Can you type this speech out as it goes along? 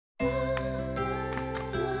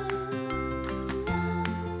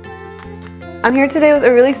I'm here today with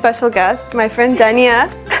a really special guest, my friend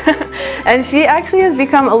Dania. And she actually has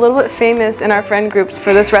become a little bit famous in our friend groups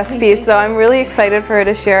for this recipe, so I'm really excited for her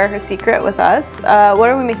to share her secret with us.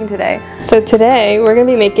 What are we making today? So today we're going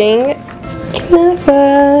to be making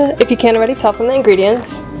Knafeh. If you can't already tell from the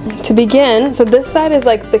ingredients. To begin, so this side is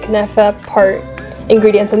like the Knafeh part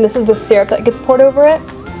ingredients, and this is the syrup that gets poured over it.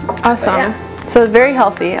 Awesome. Yeah. So very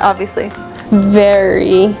healthy, obviously.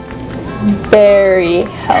 Very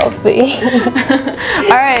healthy.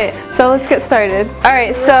 Alright, so let's get started.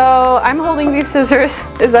 Alright, so I'm holding these scissors.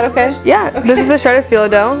 Is that okay? Yeah, this is the shredded phyllo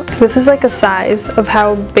dough. So this is like a size of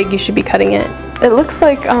how big you should be cutting it. It looks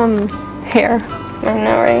like hair. I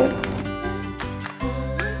know, right?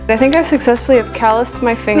 I think I successfully have calloused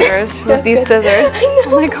my fingers with these scissors.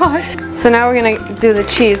 Oh my gosh. So now we're gonna do the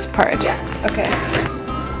cheese part. Yes. Okay.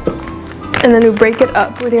 And then you break it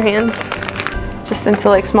up with your hands. Just into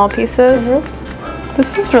like small pieces. Mm-hmm.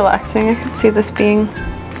 This is relaxing. I can see this being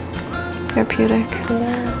therapeutic.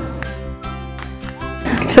 Yeah.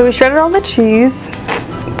 So we shredded all the cheese.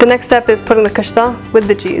 The next step is putting the kashta with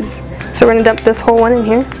the cheese. So we're gonna dump this whole one in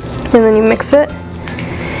here, and then you mix it.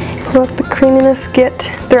 Let the creaminess get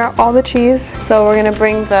throughout all the cheese. So we're gonna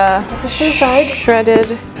bring the shredded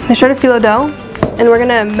phyllo dough, and we're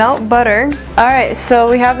gonna melt butter. All right, so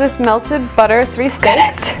we have this melted butter, 3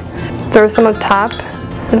 sticks. Throw some on top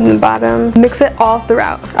and the bottom. Mix it all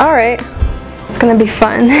throughout. All right. It's gonna be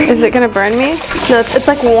fun. Is it gonna burn me? No, it's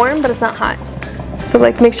like warm, but it's not hot. So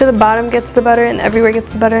like make sure the bottom gets the butter and everywhere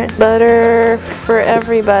gets the butter. Butter for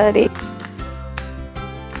everybody.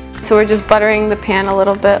 So we're just buttering the pan a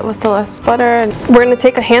little bit with the less butter. We're gonna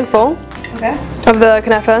take a handful of the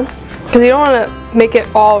Knafeh, because you don't want to make it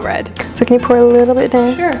all red. So can you pour a little bit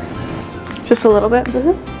down? Sure. Just a little bit?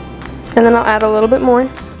 Mm-hmm. And then I'll add a little bit more.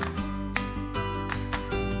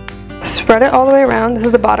 Spread it all the way around. This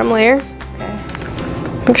is the bottom layer.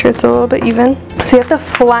 Okay. Make sure it's a little bit even. So you have to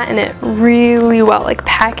flatten it really well, like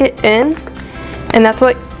pack it in, and that's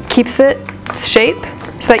what keeps its shape,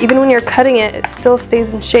 so that even when you're cutting it, it still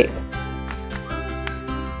stays in shape.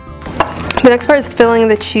 The next part is filling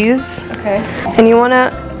the cheese. Okay. And you want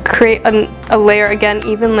to create a layer again,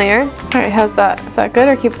 even layer. Alright, how's that? Is that good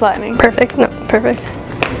or keep flattening? Perfect. No, perfect.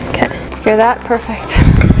 Okay. Hear that? Perfect.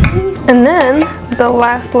 And then the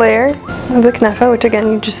last layer of the Knafeh, which again,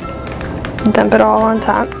 you just dump it all on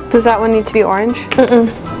top. Does that one need to be orange? Mm-mm.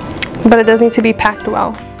 But it does need to be packed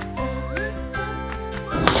well.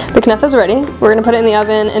 The Knafeh is ready. We're gonna put it in the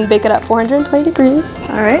oven and bake it at 420 degrees.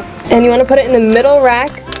 All right. And you wanna put it in the middle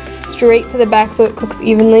rack, straight to the back so it cooks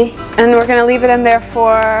evenly. And we're gonna leave it in there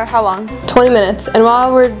for how long? 20 minutes. And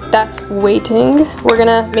while that's waiting, we're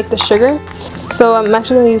gonna make the sugar. So I'm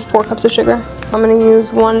actually gonna use 4 cups of sugar. I'm gonna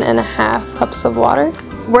use 1.5 cups of water.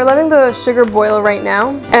 We're letting the sugar boil right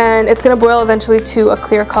now, and it's gonna boil eventually to a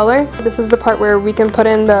clear color. This is the part where we can put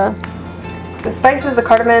in the spices, the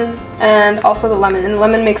cardamom, and also the lemon. And the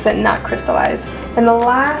lemon makes it not crystallize. And the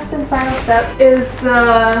last and final step is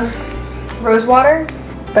the rose water,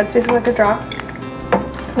 but it's basically like a drop.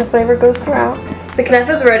 The flavor goes throughout. The Knafeh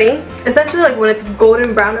is ready. Essentially, like when it's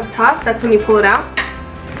golden brown up top, that's when you pull it out.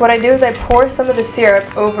 What I do is I pour some of the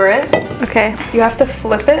syrup over it. Okay. You have to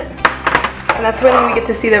flip it, and that's when we get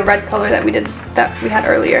to see the red color that we had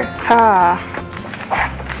earlier. Ah.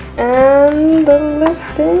 And the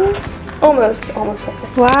lifting. Almost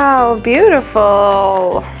perfect. Wow,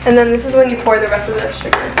 beautiful. And then this is when you pour the rest of the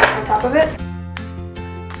sugar on top of it.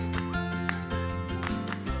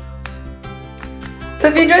 So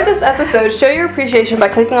if you enjoyed this episode, show your appreciation by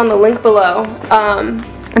clicking on the link below.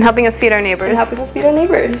 And helping us feed our neighbors.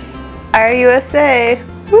 IRUSA.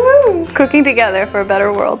 Woo! Cooking together for a better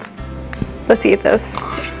world. Let's eat this.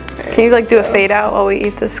 Can you like do a fade out while we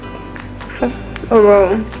eat this? Oh,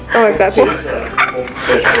 wow. I like that piece.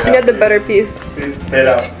 You had the better piece. Please fade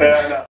out.